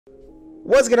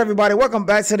What's good, everybody? Welcome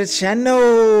back to the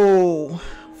channel.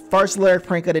 First lyric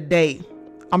prank of the day.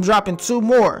 I'm dropping 2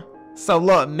 more, so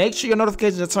look, make sure your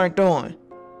notifications are turned on.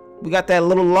 We got that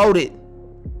little loaded.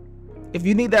 If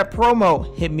you need that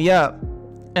promo, hit me up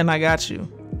and I got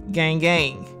you. Gang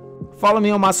gang. Follow me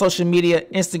on my social media,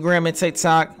 Instagram and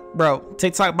TikTok. Bro,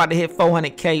 TikTok about to hit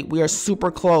 400k. We are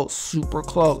super close.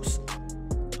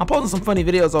 I'm posting some funny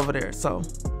videos over there, so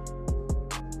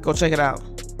go check it out.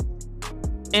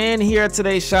 And here are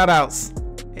today's shout outs.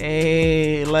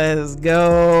 Hey, let's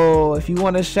go. If you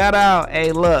want a shout out,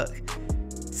 hey, look,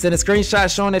 send a screenshot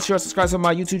showing that you're subscribed to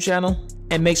my YouTube channel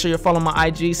and make sure you're following my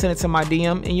IG, send it to my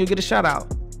DM and you'll get a shout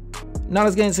out. Now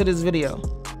let's get into this video.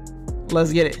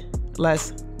 Let's get it.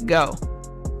 Let's go.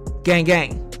 Gang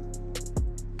gang.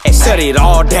 And shut it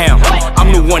all down.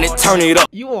 I'm the one that turn it up.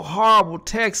 You a horrible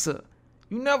texter.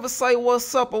 You never say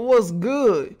what's up or what's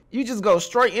good. You just go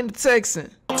straight into texting.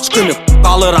 Screaming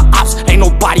all of the ops, ain't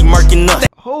nobody murking nothing.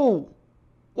 Who?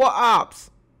 What ops?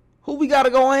 Who we gotta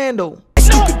go handle?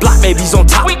 Stupid block babies on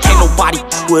top, ain't nobody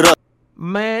with us.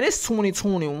 Man, it's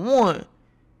 2021.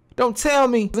 Don't tell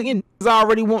me niggas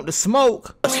already want to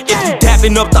smoke. If you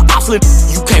dapping up the ops,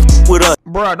 you can't with us.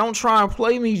 Bruh, don't try and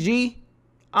play me, G.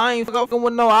 I ain't fucking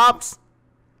with no ops.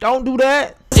 Don't do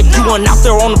that. If you went out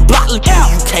there on the block, you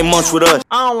can't munch with us.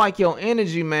 I don't like your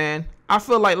energy, man. I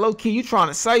feel like low-key you trying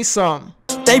to say something.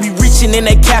 They be reaching in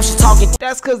their caption talking.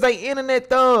 That's cause they internet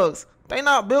thugs. They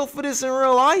not built for this in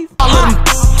real life. I let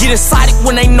them get excited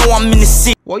when they know I'm in the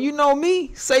city. Well, you know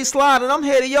me. Say slide and I'm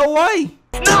headed your way.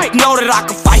 Know that I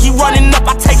can fight. He running up,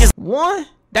 I take his one.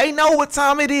 They know what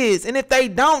time it is, and if they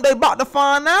don't, they about to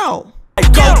find out.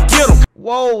 Go get him.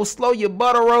 Whoa, slow your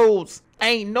butter rolls.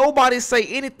 Ain't nobody say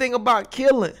anything about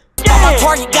killing. My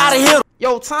target gotta hit him.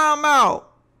 Yo, time out.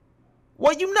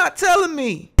 What you not telling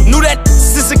me? Knew that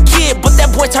since a kid, but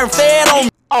that boy turned fed on me.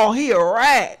 Oh, he a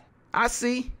rat. I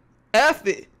see. F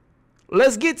it.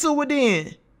 Let's get to it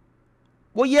then.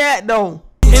 Where you at though?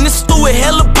 In the stew with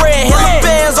hella bread, hella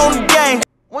bands on the game.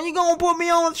 When you gonna put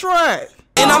me on the track?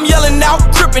 And I'm yelling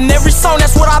out, tripping every song,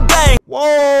 that's what I bang.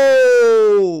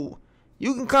 Whoa.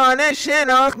 You can calm that shit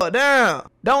down.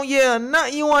 Don't yell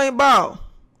nothing you ain't about.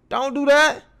 Don't do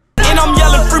that. And I'm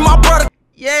yelling free my brother.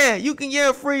 Yeah, you can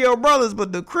yell free your brothers,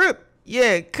 but the Crip,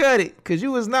 yeah, cut it, cause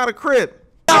you is not a Crip.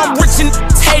 I'm rich and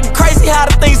hating crazy how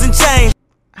the things done changed.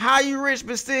 How you rich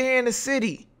but still here in the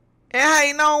city? And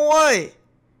hey, no way.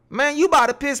 Man, you about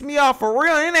to piss me off for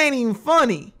real. It ain't even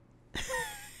funny.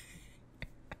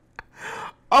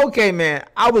 Okay, man,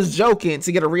 I was joking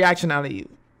to get a reaction out of you.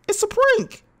 It's a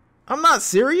prank. I'm not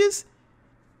serious.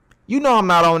 You know I'm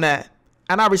not on that.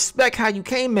 And I respect how you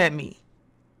came at me.